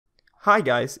Hi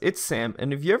guys, it's Sam,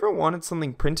 and if you ever wanted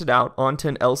something printed out onto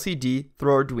an LCD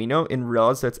through Arduino and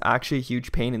realized that's actually a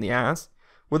huge pain in the ass,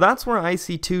 well that's where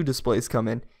IC2 displays come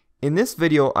in. In this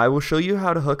video, I will show you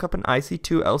how to hook up an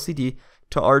IC2 LCD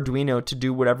to Arduino to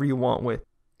do whatever you want with.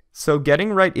 So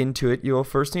getting right into it, you will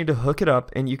first need to hook it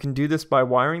up, and you can do this by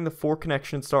wiring the 4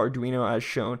 connections to Arduino as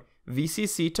shown,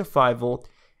 VCC to 5V,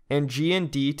 and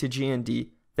GND to GND,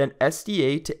 then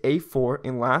SDA to A4,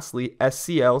 and lastly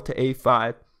SCL to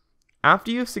A5.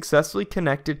 After you have successfully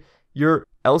connected your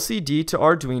LCD to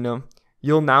Arduino,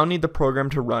 you'll now need the program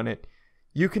to run it.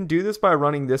 You can do this by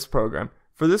running this program.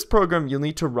 For this program, you'll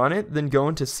need to run it, then go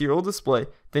into serial display,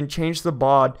 then change the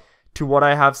baud to what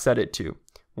I have set it to.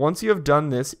 Once you have done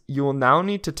this, you will now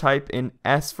need to type in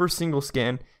S for single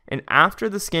scan, and after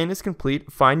the scan is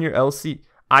complete, find your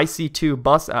IC2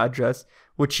 bus address,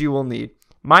 which you will need.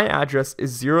 My address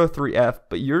is 03F,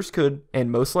 but yours could, and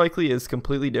most likely is,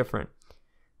 completely different.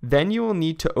 Then you will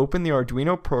need to open the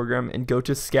Arduino program and go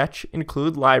to Sketch,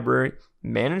 Include Library,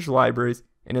 Manage Libraries,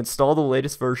 and install the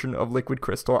latest version of Liquid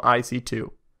Crystal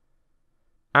IC2.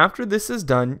 After this is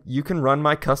done, you can run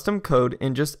my custom code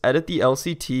and just edit the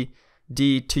LCD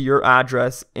to your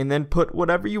address and then put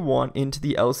whatever you want into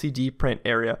the LCD print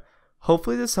area.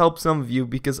 Hopefully this helps some of you,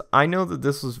 because I know that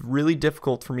this was really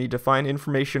difficult for me to find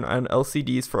information on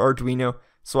LCDs for Arduino,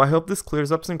 so I hope this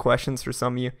clears up some questions for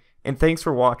some of you. And thanks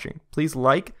for watching. Please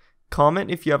like, comment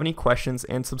if you have any questions,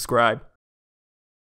 and subscribe.